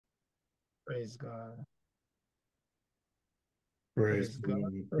Praise God. Praise Praise the God.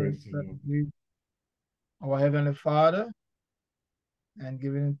 Lord. Praise Praise the God. Lord. Our Heavenly Father, and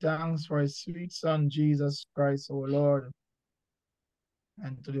giving thanks for His sweet Son, Jesus Christ, our Lord,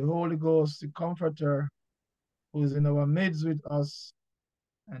 and to the Holy Ghost, the Comforter, who is in our midst with us,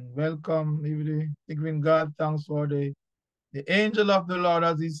 and welcome, giving God thanks for the angel of the Lord,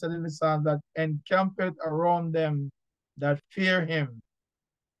 as He said in the Psalm, that encampeth around them that fear Him.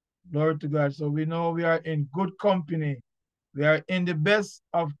 Glory to God. So we know we are in good company. We are in the best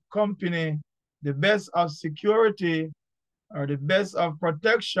of company, the best of security, or the best of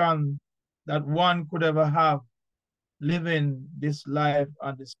protection that one could ever have living this life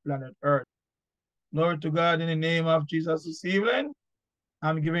on this planet Earth. Lord to God, in the name of Jesus this evening,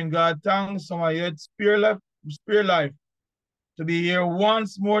 I'm giving God thanks for my yet spirit life to be here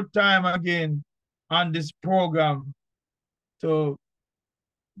once more time again on this program to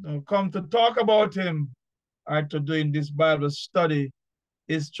come to talk about Him or to doing this Bible study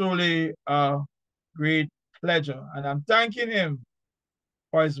is truly a great pleasure. And I'm thanking Him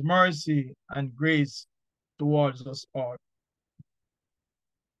for His mercy and grace towards us all.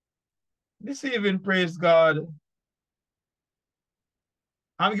 This evening, praise God,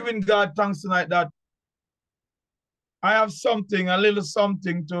 I'm giving God thanks tonight that I have something, a little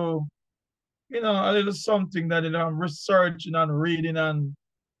something to, a little something that I'm researching and reading, and,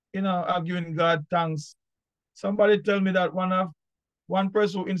 I'm giving God thanks. Somebody tell me that one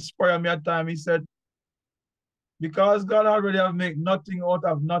person who inspired me at time, he said, because God already have made nothing out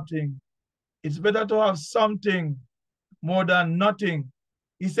of nothing, it's better to have something more than nothing.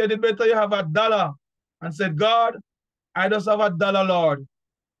 He said, it's better you have $1 and said, God, I just have $1, Lord.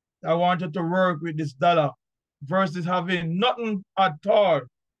 I wanted to work with this dollar versus having nothing at all.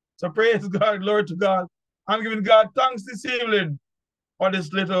 So praise God, glory to God. I'm giving God thanks this evening for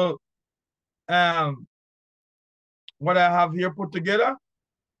this little what I have here put together,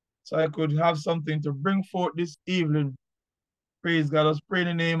 so I could have something to bring forth this evening. Praise God. Let's pray in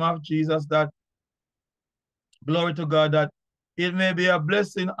the name of Jesus that, glory to God, that it may be a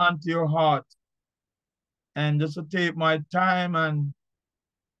blessing unto your heart. And just to take my time and,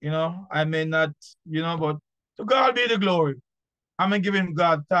 I may not, but to God be the glory. I'm giving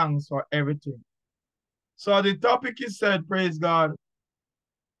God thanks for everything. So the topic is said, praise God,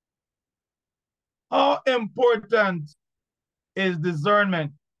 how important is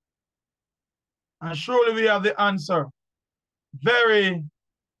discernment? And surely we have the answer. Very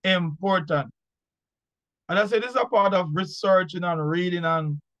important. And I say this is a part of researching and reading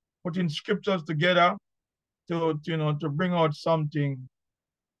and putting scriptures together to bring out something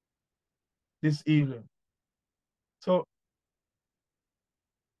this evening. So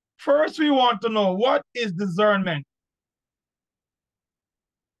first we want to know, what is discernment?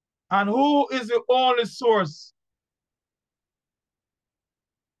 And who is the only source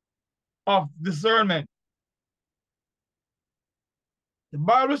of discernment? The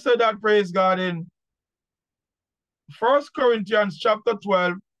Bible said that, praise God, in 1 Corinthians chapter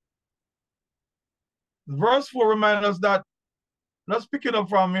 12, verse 4 reminds us that, let's pick it up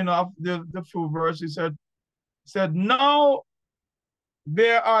from, the full verse. He said, now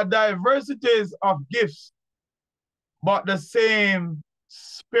there are diversities of gifts, but the same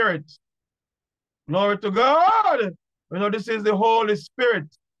Spirit. Glory to God. This is the Holy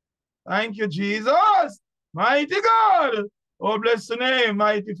Spirit. Thank you, Jesus. Mighty God. Oh, bless the name,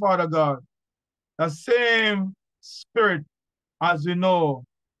 mighty Father God. The same Spirit, as we know,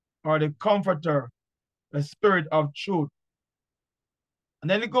 or the Comforter, the Spirit of truth. And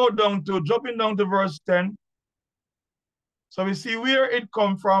then it dropping down to verse 10. So we see where it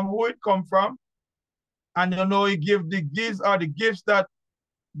come from, who it come from. And he give the gifts that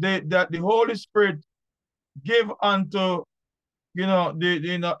the Holy Spirit give unto, in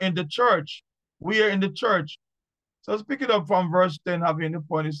the church. We are in the church. So let's pick it up from verse 10, having the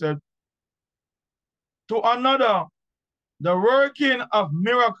point. He said, to another, the working of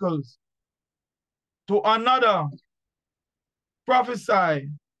miracles. To another, prophecy.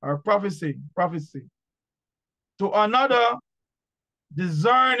 To another,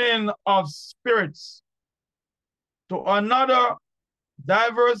 discerning of spirits. To another,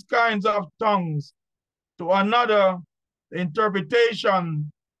 diverse kinds of tongues. To another, the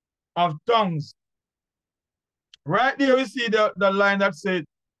interpretation of tongues. Right there we see the line that said,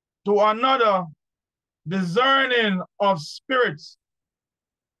 to another, discerning of spirits.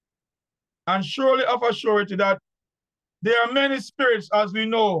 And surely of a surety that there are many spirits, as we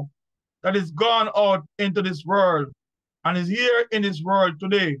know, that is gone out into this world and is here in this world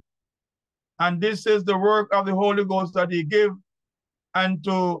today. And this is the work of the Holy Ghost that He gave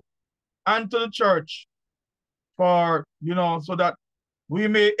unto and to the church for, so that we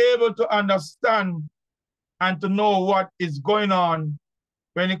may able to understand and to know what is going on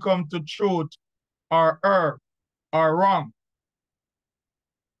when it comes to truth or error or wrong.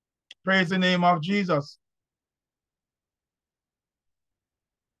 Praise the name of Jesus.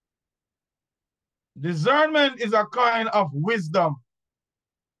 Discernment is a kind of wisdom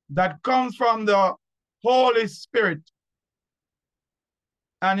that comes from the Holy Spirit.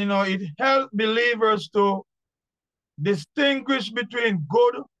 And it helps believers to distinguish between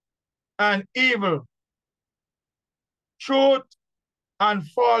good and evil, truth and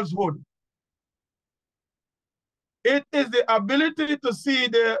falsehood. It is the ability to see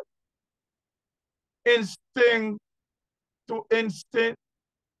the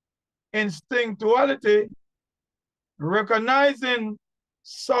instinctuality, recognizing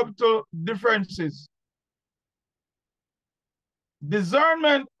subtle differences.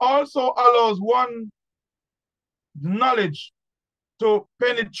 Discernment also allows one knowledge to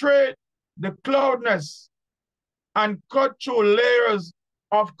penetrate the cloudness and cut through layers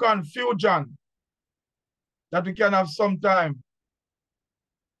of confusion that we can have sometimes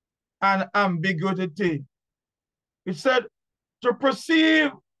and ambiguity. It said to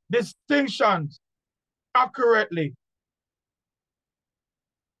perceive distinctions accurately.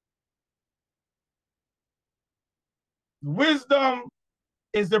 Wisdom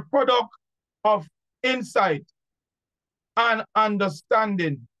is the product of insight and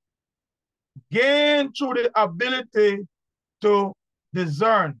understanding gained through the ability to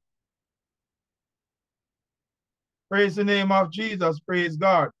discern. Praise the name of Jesus. Praise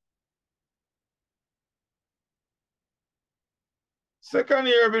God. Second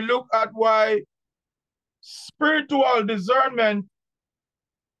here, we look at why spiritual discernment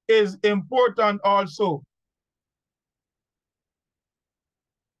is important also.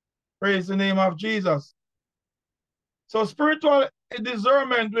 Praise the name of Jesus. So spiritual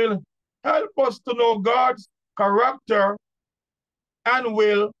discernment will help us to know God's character and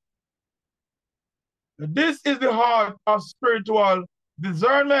will. This is the heart of spiritual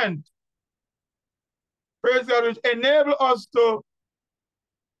discernment. Praise God, which enable us to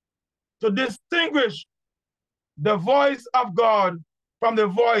distinguish the voice of God from the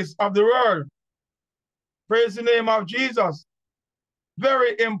voice of the world. Praise the name of Jesus.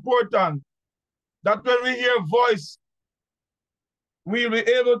 Very important that when we hear voice, we'll be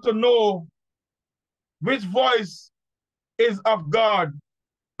able to know which voice is of God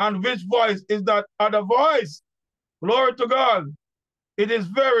and which voice is that other voice. Glory to God. It is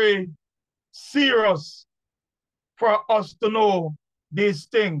very serious for us to know these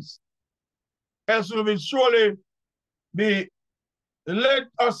things, else we will surely be led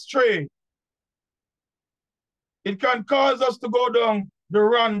astray. It can cause us to go down the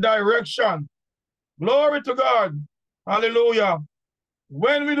wrong direction. Glory to God. Hallelujah.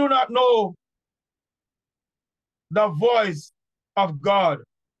 When we do not know the voice of God.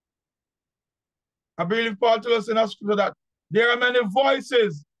 I believe Paul tells us in our scripture that there are many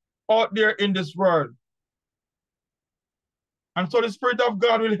voices out there in this world. And so the Spirit of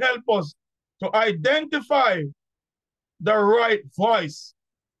God will help us to identify the right voice.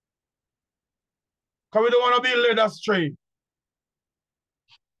 Because we don't want to be led astray.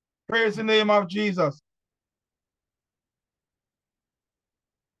 Praise the name of Jesus.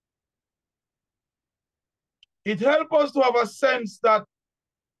 It helps us to have a sense that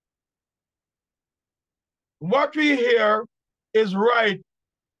what we hear is right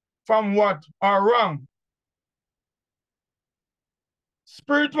from what are wrong.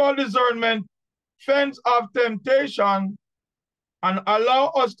 Spiritual discernment fends off temptation and allow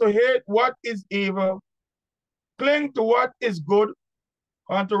us to hate what is evil, cling to what is good.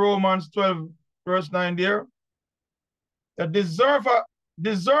 On to Romans 12, verse 9 there. The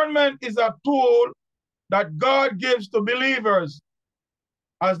discernment is a tool that God gives to believers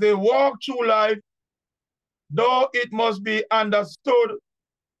as they walk through life, though it must be understood,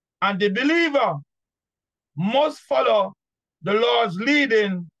 and the believer must follow the Lord's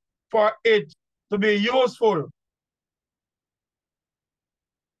leading for it to be useful.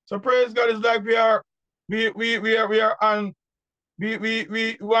 So praise God, is like we are on,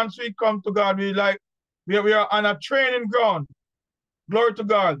 once we come to God, we are on a training ground. Glory to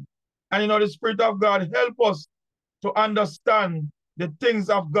God. And the Spirit of God help us to understand the things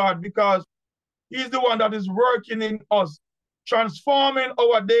of God, because He's the one that is working in us, transforming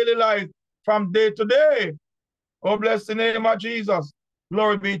our daily life from day to day. Oh, bless the name of Jesus.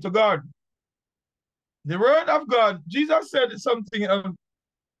 Glory be to God. The word of God, Jesus said something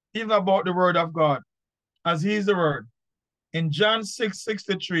even about the word of God, as He is the word. In John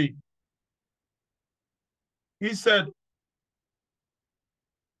 6:63, He said,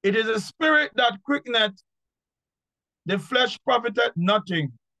 it is a spirit that quickeneth, the flesh profiteth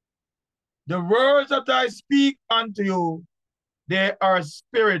nothing. The words that I speak unto you, they are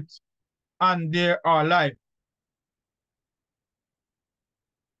spirit and they are life.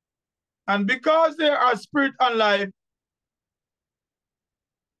 And because they are spirit and life,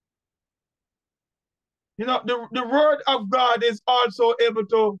 you know, the word of God is also able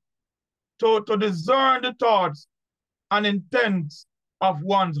to discern the thoughts and intents of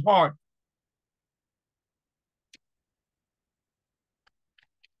one's heart.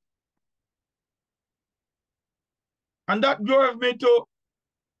 And that drove me to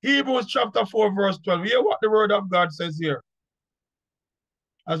Hebrews chapter 4, verse 12. Hear what the word of God says here.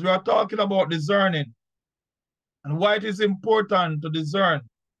 As we are talking about discerning and why it is important to discern.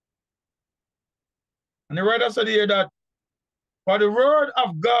 And the writer said here that, for the word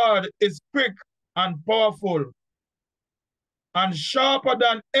of God is quick and powerful and sharper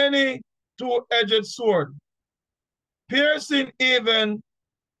than any two-edged sword, piercing even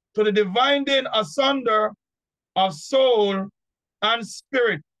to the dividing asunder of soul and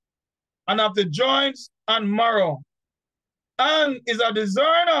spirit, and of the joints and marrow, and is a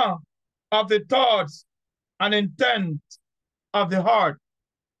discerner of the thoughts and intent of the heart.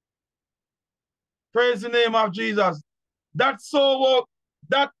 Praise the name of Jesus. That's so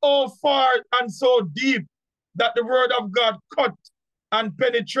far and so deep that the word of God cut and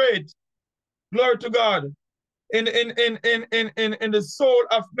penetrate. Glory to God. In the soul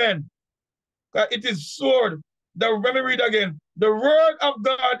of men. It is sword. Let me read again. The word of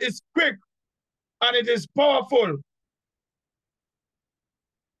God is quick and it is powerful.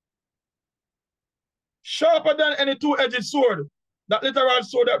 Sharper than any two-edged sword. That literal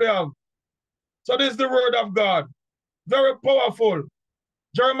sword that we have. So this is the word of God. Very powerful.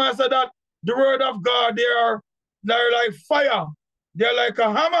 Jeremiah said that the word of God, they're like fire. They're like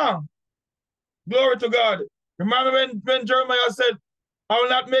a hammer. Glory to God. Remember when Jeremiah said, I will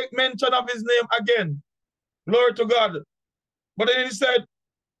not make mention of his name again. Glory to God. But then he said,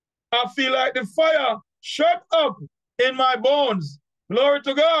 I feel like the fire shut up in my bones. Glory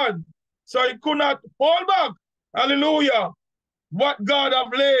to God. So he could not hold back. Hallelujah. What God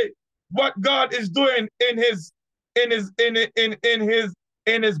have laid, what God is doing in his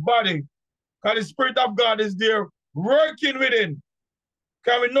body. Because the Spirit of God is there working within.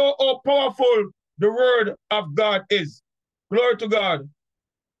 Can we know how powerful the word of God is? Glory to God.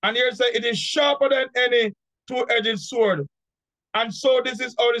 And here it says, it is sharper than any two-edged sword. And so this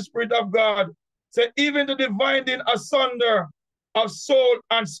is how the Spirit of God said, even the dividing asunder of soul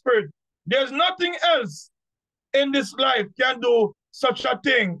and spirit. There's nothing else in this life can do such a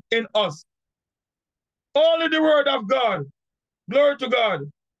thing in us. Only the word of God. Glory to God.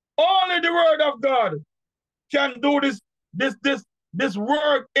 Only the word of God can do this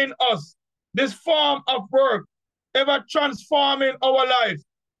work in us. This form of work ever transforming our life.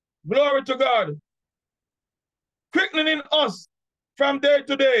 Glory to God. Quickening us from day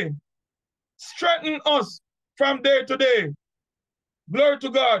to day. Strengthening us from day to day. Glory to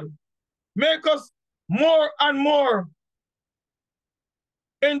God. Make us more and more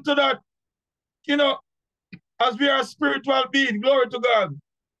into that, you know, as we are spiritual beings. Glory to God.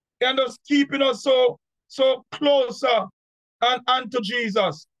 And us keeping us so closer and unto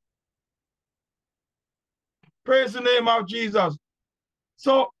Jesus. Praise the name of Jesus.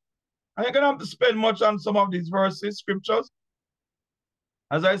 So I ain't gonna have to spend much on some of these verses, scriptures.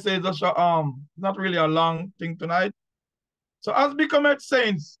 As I say, it's not really a long thing tonight. So as become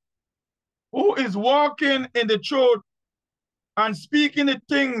saints, who is walking in the truth and speaking the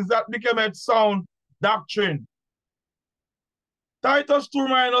things that become sound doctrine. Titus 2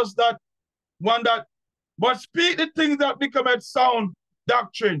 reminds us that but speak the things that become sound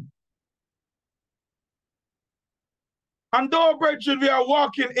doctrine. And though, brethren, we are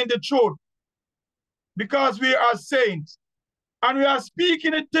walking in the truth because we are saints and we are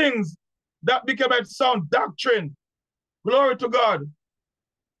speaking the things that become sound doctrine. Glory to God.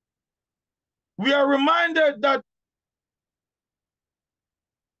 We are reminded that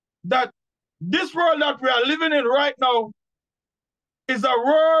this world that we are living in right now is a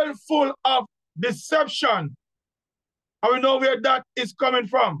world full of deception. And we know where that is coming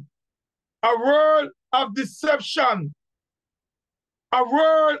from. A world of deception. A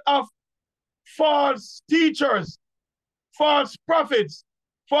world of false teachers, false prophets,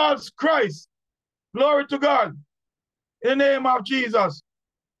 false Christ. Glory to God. In the name of Jesus.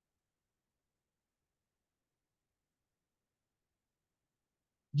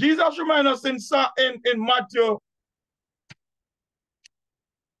 Jesus reminds us in Matthew.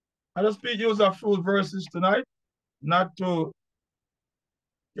 I just use a few verses tonight. not to,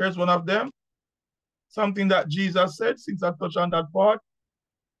 here's one of them, something that Jesus said, since I touched on that part.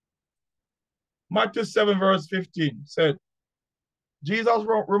 Matthew 7, verse 15 said, Jesus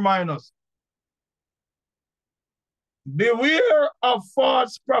remind us, beware of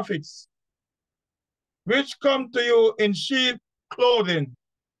false prophets, which come to you in sheep clothing,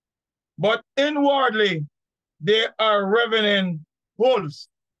 but inwardly they are ravening wolves.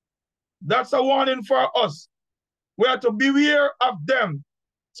 That's a warning for us. We have to beware of them.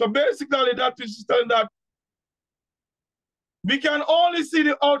 So basically that is telling that we can only see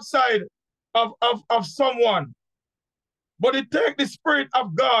the outside of someone, but it takes the Spirit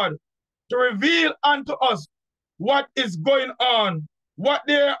of God to reveal unto us what is going on, what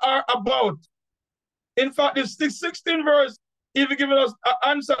they are about. In fact, the 16th verse even giving us an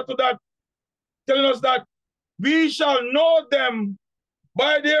answer to that, telling us that we shall know them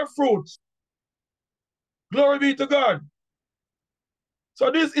by their fruits. Glory be to God. So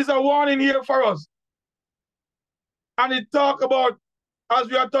this is a warning here for us. And it talk about, as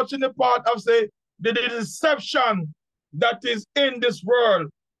we are touching the part of, say, the deception that is in this world,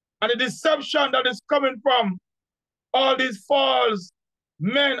 and the deception that is coming from all these false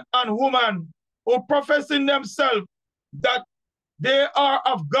men and women who professing themselves that they are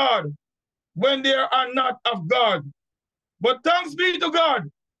of God when they are not of God. But thanks be to God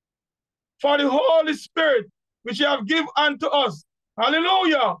for the Holy Spirit which He have given unto us.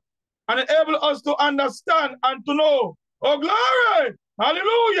 Hallelujah. And enable us to understand and to know, oh glory,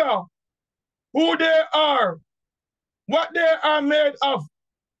 hallelujah, who they are, what they are made of.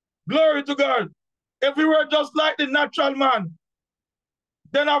 Glory to God. If we were just like the natural man,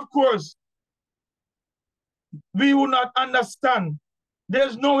 then of course, we would not understand.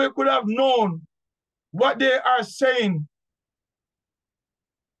 There's no way we could have known what they are saying.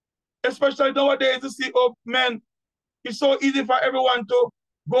 Especially nowadays, you see, oh man, it's so easy for everyone to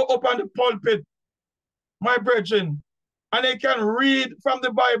go up on the pulpit, my brethren, and they can read from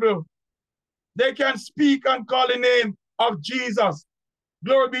the Bible. They can speak and call the name of Jesus.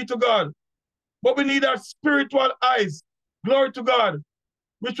 Glory be to God. But we need our spiritual eyes, glory to God,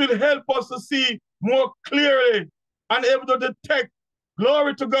 which will help us to see more clearly and able to detect,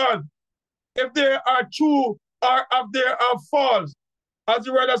 glory to God, if they are true or if they are false. As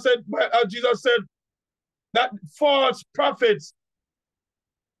the writer said, as Jesus said, that false prophets.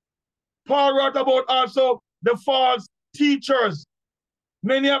 Paul wrote about also the false teachers.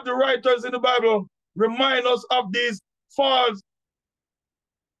 Many of the writers in the Bible remind us of these false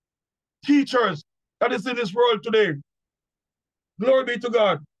teachers that is in this world today. Glory be to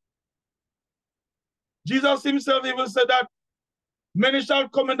God. Jesus himself even said that many shall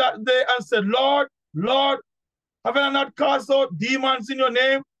come in that day and say, Lord, Lord, have I not cast out demons in your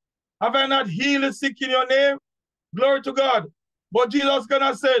name? Have I not healed the sick in your name? Glory to God. But Jesus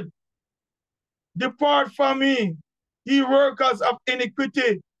gonna said, depart from me, ye workers of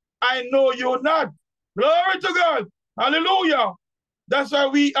iniquity. I know you not. Glory to God. Hallelujah. That's why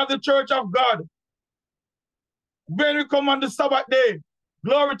we are the church of God. When we come on the Sabbath day,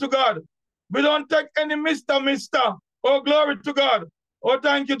 glory to God. We don't take any mister. Oh, glory to God. Oh,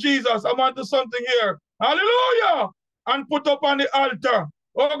 thank you, Jesus. I'm onto something here. Hallelujah. And put up on the altar.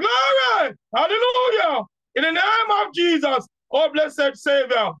 Oh, glory. Hallelujah. In the name of Jesus. Oh, blessed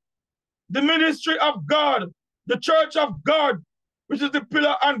Savior. The ministry of God. The church of God, which is the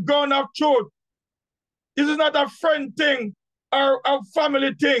pillar and ground of truth. This is not a friend thing or a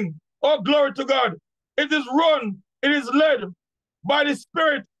family thing. Oh, glory to God. It is run, it is led by the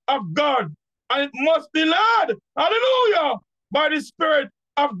Spirit of God. And it must be led, hallelujah, by the Spirit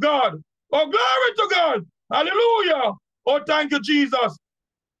of God. Oh, glory to God. Hallelujah. Oh, thank you, Jesus.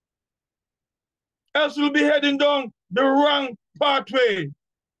 Else we'll be heading down the wrong pathway.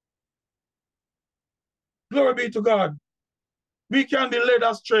 Glory be to God. We can be led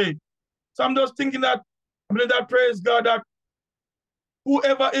astray. So I'm just thinking that, praise God, that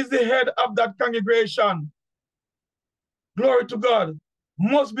whoever is the head of that congregation, glory to God,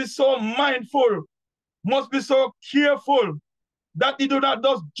 must be so mindful, must be so careful that he do not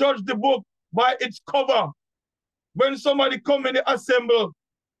just judge the book by its cover. When somebody come in the assembly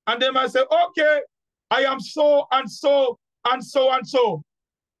and they might say, okay, I am so and so and so and so.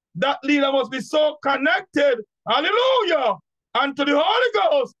 That leader must be so connected, hallelujah, and to the Holy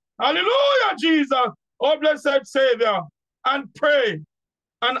Ghost, hallelujah, Jesus, oh blessed Savior, and pray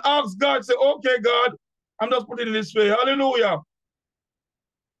and ask God, say, okay, God, I'm just putting it this way, hallelujah.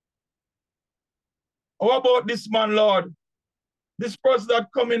 How about this man, Lord? This person that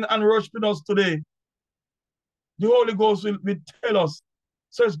come in and worshiping us today, the Holy Ghost will tell us.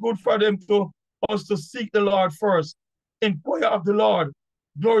 So it's good for them to us to seek the Lord first, inquire of the Lord.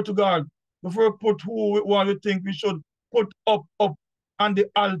 Glory to God. Before we put who we want, we think we should put up on the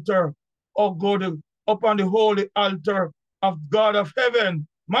altar, or go up on the holy altar of God of heaven.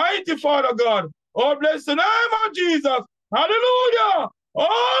 Mighty Father God, oh bless the name of Jesus. Hallelujah.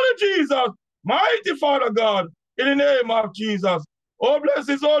 Holy Jesus, mighty Father God, in the name of Jesus. Oh bless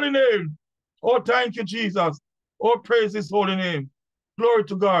his holy name. Oh thank you, Jesus. Oh praise his holy name. Glory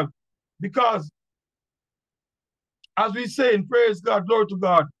to God. Because as we say in praise God, glory to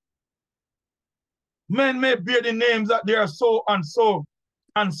God, men may bear the names that they are so and so,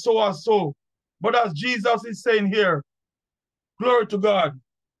 and so are so. But as Jesus is saying here, glory to God,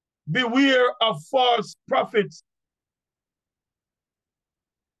 beware of false prophets,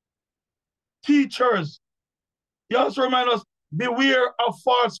 teachers. He also reminds us, beware of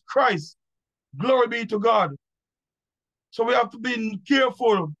false Christ. Glory be to God. So we have to be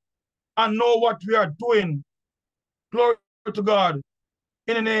careful and know what we are doing. Glory to God,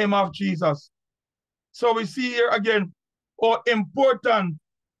 in the name of Jesus. So we see here again, how important,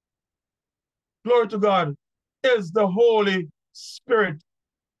 glory to God, is the Holy Spirit.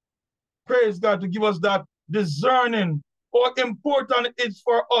 Praise God, to give us that discerning. How important it is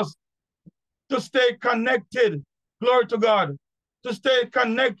for us to stay connected, glory to God, to stay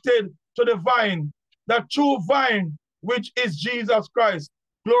connected to the vine, the true vine, which is Jesus Christ.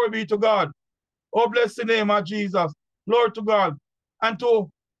 Glory be to God. Oh, bless the name of Jesus. Glory to God. And to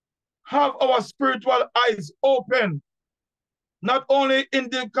have our spiritual eyes open, not only in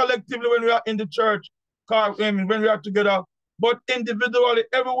the collectively when we are in the church, when we are together, but individually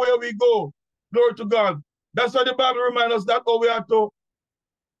everywhere we go. Glory to God. That's why the Bible reminds us that we have to.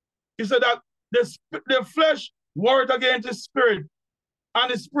 He said that the flesh warred against the spirit,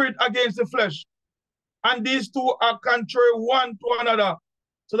 and the spirit against the flesh. And these two are contrary one to another,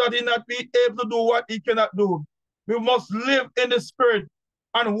 so that he not be able to do what he cannot do. We must live in the spirit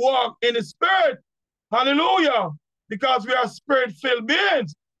and walk in the spirit. Hallelujah. Because we are spirit-filled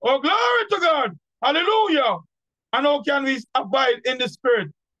beings. Oh, glory to God. Hallelujah. And how can we abide in the spirit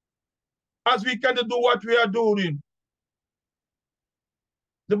as we can do what we are doing?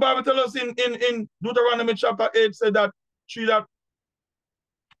 The Bible tells us in Deuteronomy chapter 8, said that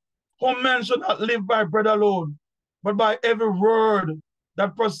whom men should not live by bread alone, but by every word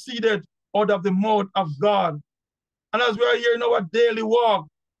that proceeded out of the mouth of God. And as we are here in our daily walk,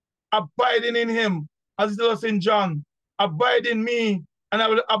 abiding in him, as it tells us in John, abide in me, and I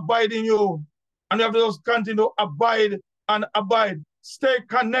will abide in you. And we have to just continue to abide and abide. Stay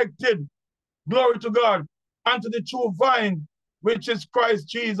connected, glory to God, and to the true vine, which is Christ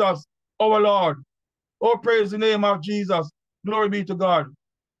Jesus, our Lord. Oh, praise the name of Jesus. Glory be to God.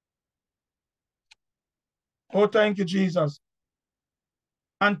 Oh, thank you, Jesus.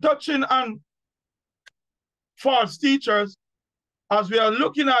 And touching on false teachers, as we are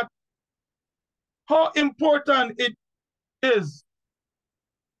looking at how important it is,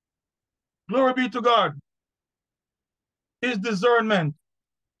 glory be to God, is discernment.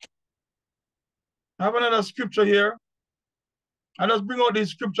 I have another scripture here. I just bring out this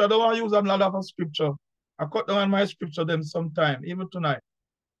scripture. I don't want to use a lot of scripture. I cut down my scripture them sometime, even tonight.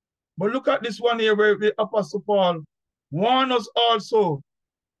 But look at this one here where the Apostle Paul warned us also,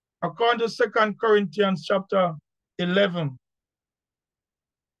 according to 2 Corinthians chapter 11,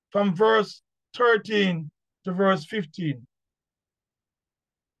 from verse 13 to verse 15.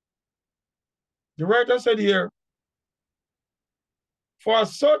 The writer said here, for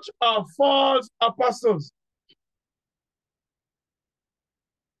such are false apostles.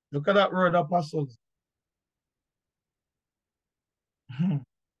 Look at that word, apostles.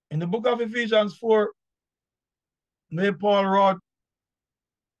 In the book of Ephesians 4, where Paul wrote,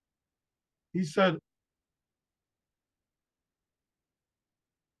 he said,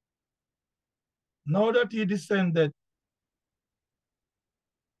 now that he descended,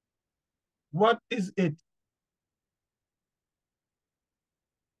 what is it?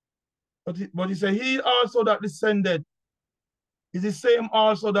 But he said, he also that descended is the same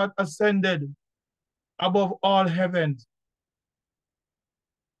also that ascended above all heavens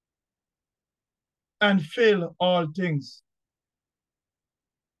and fill all things.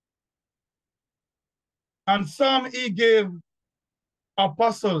 And some he gave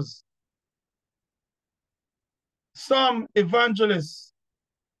apostles, some evangelists,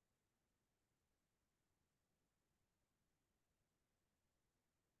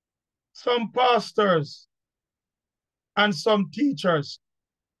 some pastors, and some teachers.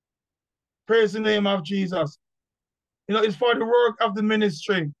 Praise the name of Jesus. You know, it's for the work of the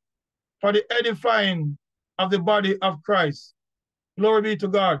ministry, for the edifying of the body of Christ. Glory be to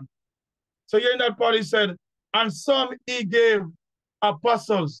God. So here in that part he said, and some he gave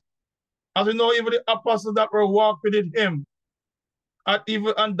apostles. As we know, even the apostles that were walking with him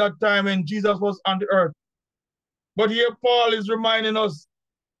even at that time when Jesus was on the earth. But here Paul is reminding us,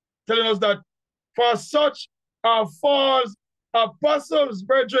 telling us that for such are false apostles,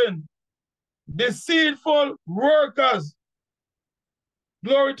 brethren, deceitful workers,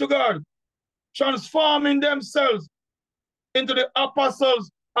 glory to God, transforming themselves into the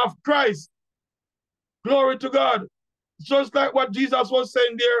apostles of Christ. Glory to God. Just like what Jesus was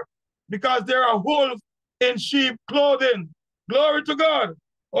saying there, because there are wolves in sheep clothing. Glory to God.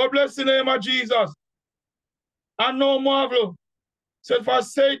 Oh, bless the name of Jesus. And no marvel, said, for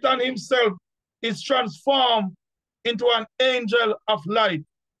Satan himself is transformed into an angel of light.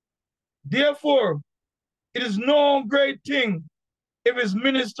 Therefore, it is no great thing if his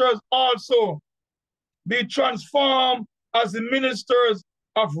ministers also be transformed as the ministers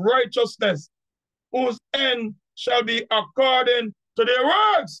of righteousness, whose end shall be according to their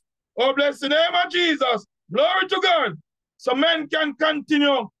works. Oh, bless the name of Jesus. Glory to God. So men can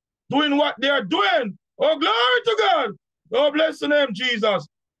continue doing what they are doing. Oh, glory to God. Oh, bless the name, Jesus.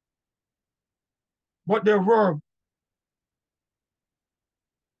 But their work,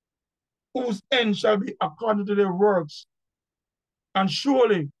 whose end shall be according to their works. And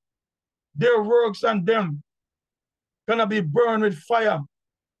surely their works and them gonna be burned with fire.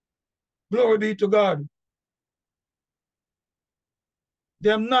 Glory be to God.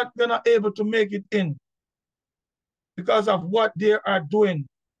 They're not gonna able to make it in because of what they are doing.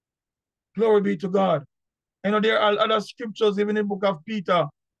 Glory be to God. You know, there are other scriptures, even in the book of Peter,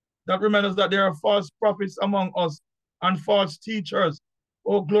 that remind us that there are false prophets among us and false teachers.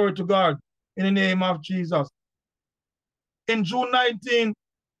 Oh, glory to God, in the name of Jesus. In June 19,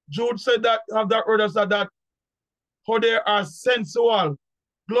 Jude said that, that word said that, how they are sensual.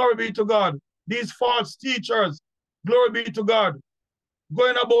 Glory be to God. These false teachers, glory be to God,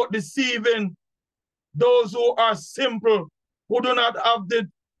 going about deceiving those who are simple, who do not have the,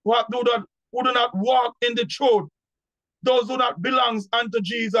 who do not walk in the truth, those who not belongs unto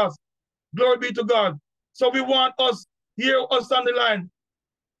Jesus. Glory be to God. So we want us, here us on the line,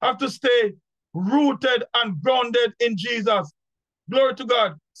 have to stay rooted and grounded in Jesus. Glory to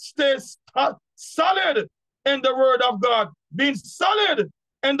God. Stay solid in the word of God. Being solid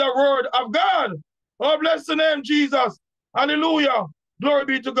in the word of God. Oh, bless the name, Jesus. Hallelujah. Glory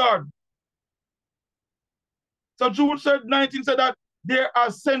be to God. So Jude said, 19 said that they are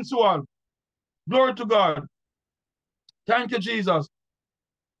sensual. Glory to God. Thank you, Jesus.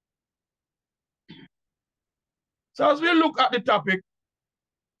 So as we look at the topic,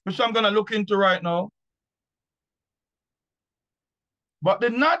 which I'm going to look into right now, but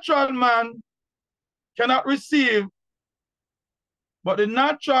the natural man cannot receive, but the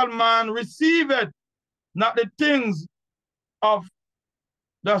natural man receiveth not the things of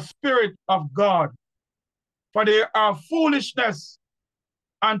the Spirit of God, for they are foolishness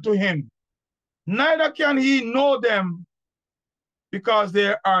unto him. Neither can he know them, because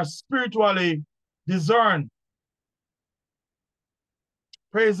they are spiritually discerned.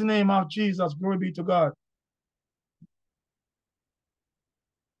 Praise the name of Jesus. Glory be to God.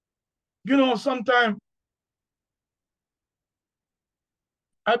 You know, sometimes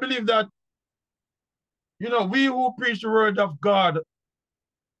I believe that, you know, we who preach the word of God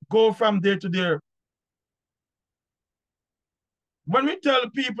go from day to day. When we tell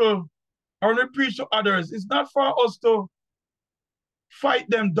people or when we preach to others, it's not for us to fight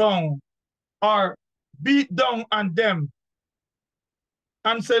them down or beat down on them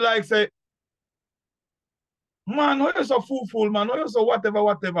and say, like, say, man, why you so fool, man? Why you so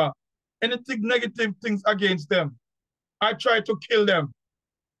whatever? Anything negative things against them. I try to kill them.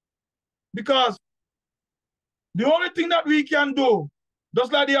 Because the only thing that we can do,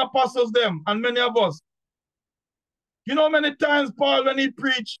 just like the apostles them and many of us, you know, many times Paul, when he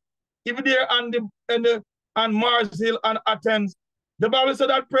preached, even there on Mars Hill and Athens, the Bible said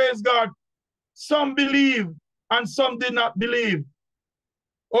that, praise God, some believe and some did not believe.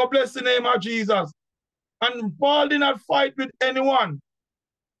 Oh, bless the name of Jesus. And Paul did not fight with anyone.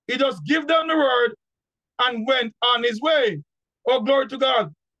 He just gave them the word and went on his way. Oh, glory to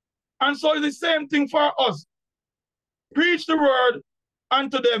God. And so it's the same thing for us. Preach the word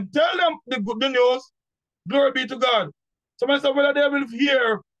unto them. Tell them the news. Glory be to God. Somebody said, whether they will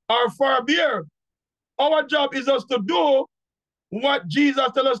hear or forbear, our job is just to do what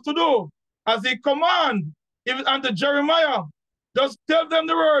Jesus tells us to do. As he command, even unto Jeremiah, just tell them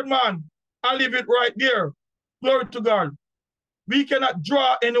the word, man, and leave it right there. Glory to God. We cannot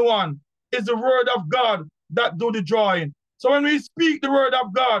draw anyone. It's the word of God that do the drawing. So when we speak the word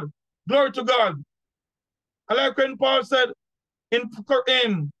of God, Glory to God. I like when Paul said in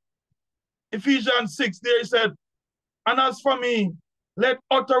Ephesians 6, there he said, and as for me, let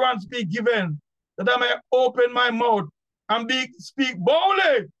utterance be given, that I may open my mouth and speak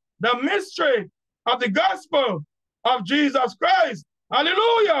boldly the mystery of the gospel of Jesus Christ.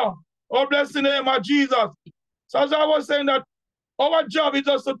 Hallelujah. Oh, bless the name of Jesus. So as I was saying that our job is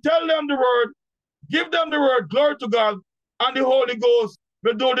just to tell them the word, give them the word, glory to God, and the Holy Ghost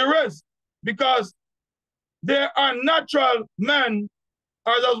will do the rest. Because there are natural men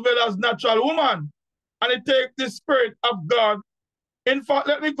as well as natural women. And it takes the Spirit of God. In fact,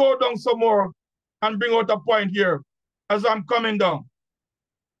 let me go down some more and bring out a point here as I'm coming down.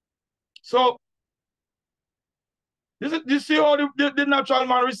 So, you see how the natural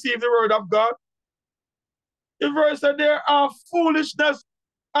man received the word of God? The verse said, there are foolishness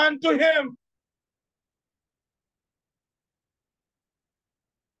unto him.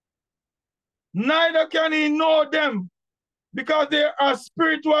 Neither can he know them, because they are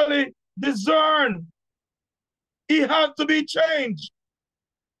spiritually discerned. He has to be changed.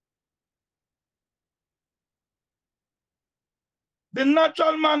 The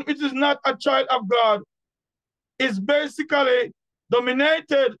natural man, which is not a child of God, is basically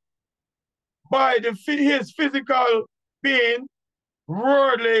dominated by his physical being,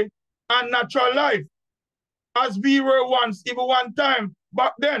 worldly, and natural life, as we were once, even one time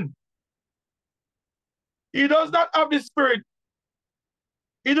back then. He does not have the Spirit.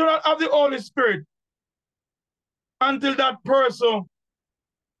 He does not have the Holy Spirit until that person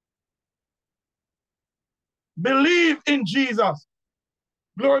believe in Jesus.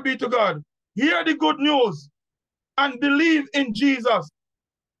 Glory be to God. Hear the good news and believe in Jesus.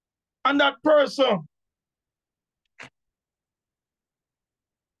 And that person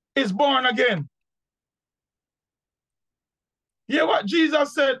is born again. Hear what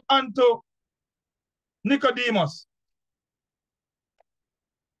Jesus said unto Nicodemus.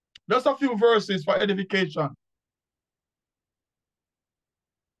 Just a few verses for edification.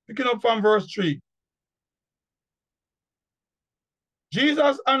 Picking up from verse 3.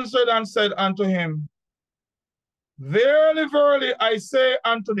 Jesus answered and said unto him, verily, verily, I say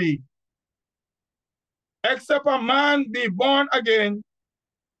unto thee, except a man be born again,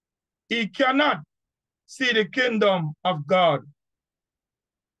 he cannot see the kingdom of God.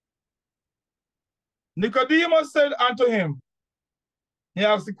 Nicodemus said unto him, he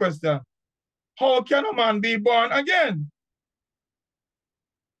asked the question, how can a man be born again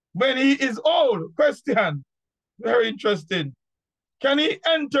when he is old? Question. Very interesting. Can he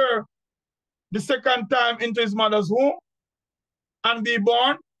enter the second time into his mother's womb and be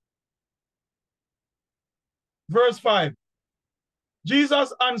born? Verse 5.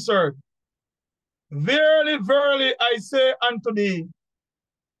 Jesus answered, verily, verily, I say unto thee,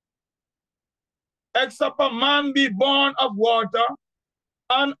 except a man be born of water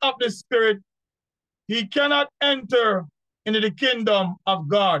and of the Spirit, he cannot enter into the kingdom of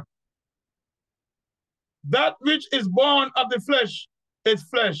God. That which is born of the flesh is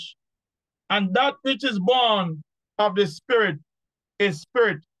flesh, and that which is born of the Spirit is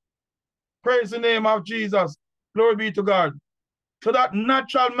spirit. Praise the name of Jesus. Glory be to God. So that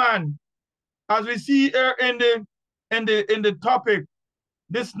natural man, as we see here in the topic,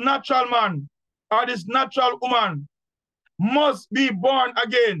 this natural man or this natural woman must be born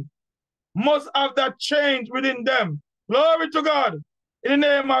again, must have that change within them. Glory to God. In the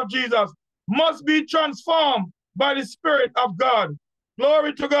name of Jesus. Must be transformed by the Spirit of God.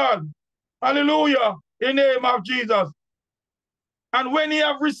 Glory to God. Hallelujah. In the name of Jesus. And when he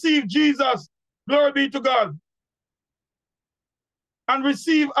have received Jesus, glory be to God, and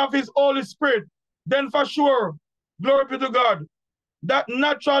receive of his Holy Spirit, then for sure, glory be to God, that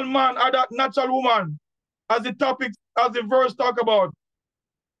natural man or that natural woman, as the topic, as the verse talk about,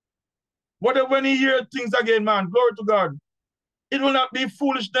 whether when he hears things again, man, glory to God, it will not be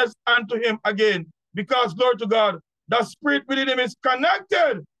foolishness unto him again, because, glory to God, the Spirit within him is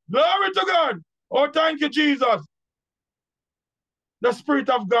connected. Glory to God. Oh, thank you, Jesus. The Spirit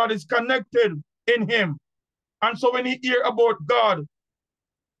of God is connected in him. And so when he hear about God,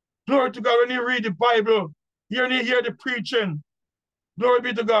 glory to God, when he read the Bible, when he hear the preaching, glory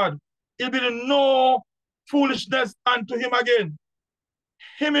be to God, it'll be no foolishness unto him again.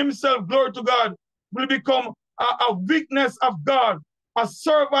 Him himself, glory to God, will become a witness of God, a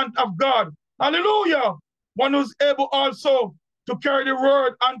servant of God. Hallelujah. One who's able also to carry the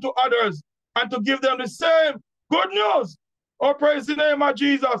word unto others and to give them the same good news. Oh, praise the name of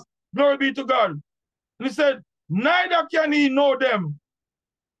Jesus. Glory be to God. And he said, neither can he know them,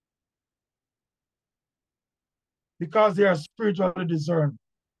 because they are spiritually discerned.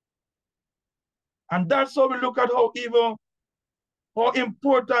 And that's how we look at how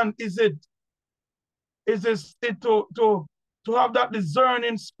important is it to have that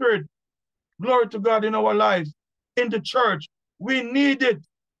discerning spirit, glory to God, in our lives, in the church. We need it,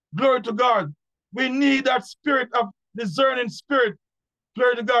 glory to God. We need that spirit of discerning spirit,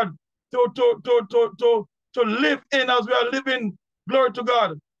 glory to God, to live in as we are living, glory to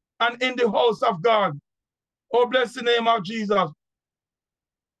God, and in the house of God. Oh, bless the name of Jesus.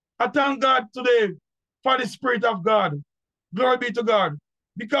 I thank God today for the Spirit of God. Glory be to God.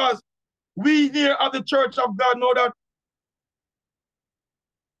 Because we here at the Church of God know that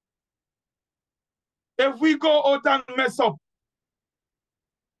if we go out and mess up,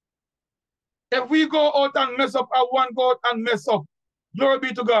 I want go out and mess up. Glory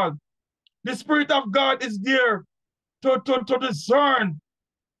be to God. The Spirit of God is there to discern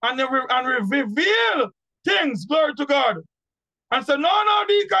and reveal things. Glory to God. And say, no,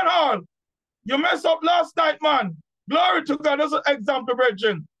 Deacon Hall, you messed up last night, man. Glory to God. That's an example,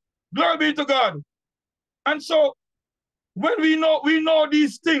 brethren. Glory be to God. And so when we know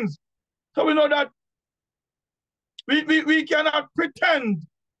these things, so we know that we cannot pretend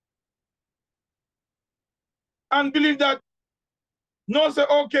and believe that, no, say,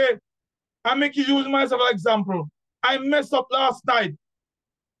 okay, I make you use myself as an example. I messed up last night,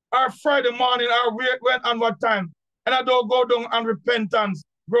 or Friday morning, or when and what time, and I don't go down and repentance,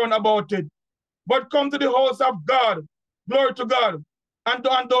 groan about it. But come to the house of God, glory to God, and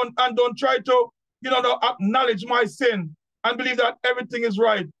don't try to, acknowledge my sin and believe that everything is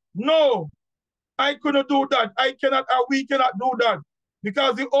right. No, I couldn't do that. I cannot, or we cannot do that,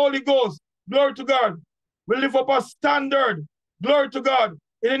 because the Holy Ghost, glory to God, will lift up a standard, glory to God,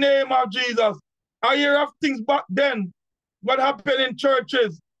 in the name of Jesus. I hear of things back then, what happened in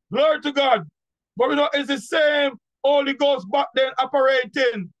churches, glory to God. But we know it's the same Holy Ghost back then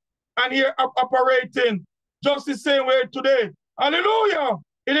operating, and here operating just the same way today. Hallelujah,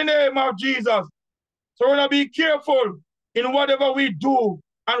 in the name of Jesus. So we're going to be careful in whatever we do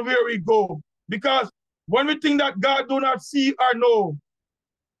and where we go. Because when we think that God do not see or know,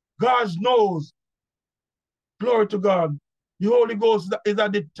 God knows. Glory to God. The Holy Ghost is a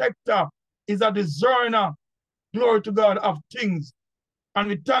detector, is a discerner, glory to God, of things. And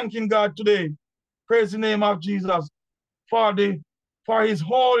we thanking God today. Praise the name of Jesus for his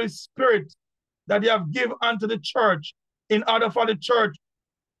Holy Spirit that he have given unto the church in order for the church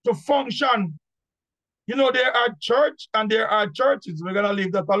to function. There are church and there are churches. We're going to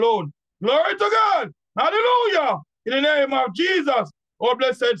leave that alone. Glory to God. Hallelujah. In the name of Jesus, oh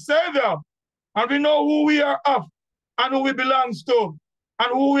blessed Savior. And we know who we are of and who we belong to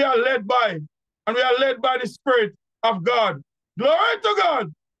and who we are led by. And we are led by the Spirit of God. Glory to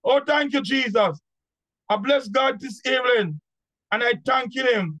God. Oh, thank you, Jesus. I bless God this evening and I thank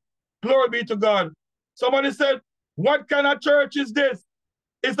him. Glory be to God. Somebody said, what kind of church is this?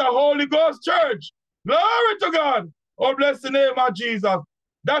 It's the Holy Ghost church. Glory to God. Oh, bless the name of Jesus.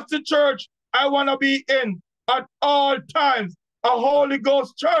 That's the church I want to be in at all times. A Holy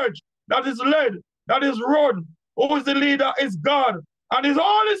Ghost church that is led, that is run. Who is the leader is God and his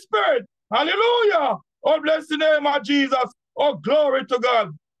Holy Spirit. Hallelujah. Oh, bless the name of Jesus. Oh, glory to God.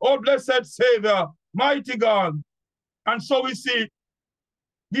 Oh, blessed Savior, mighty God. And so we see,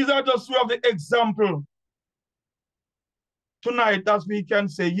 these are just two of the example tonight as we can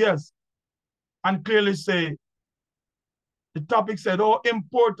say yes and clearly say, the topic said, how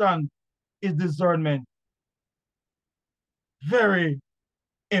important is discernment? Very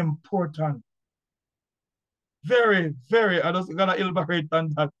important. Very, very, I'm just gonna elaborate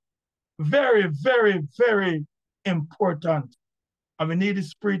on that. Very, very, very important. And we need the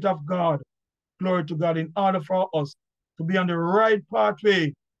Spirit of God, glory to God, in order for us to be on the right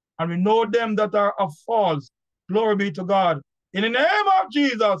pathway. And we know them that are of false. Glory be to God. In the name of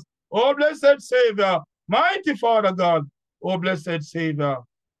Jesus, oh blessed Savior, mighty Father God, oh blessed Savior.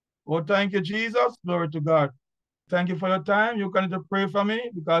 Oh, thank you, Jesus. Glory to God. Thank you for your time. You can pray for me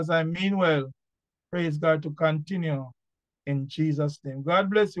because I mean well. Praise God to continue in Jesus' name. God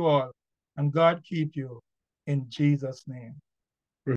bless you all and God keep you in Jesus' name.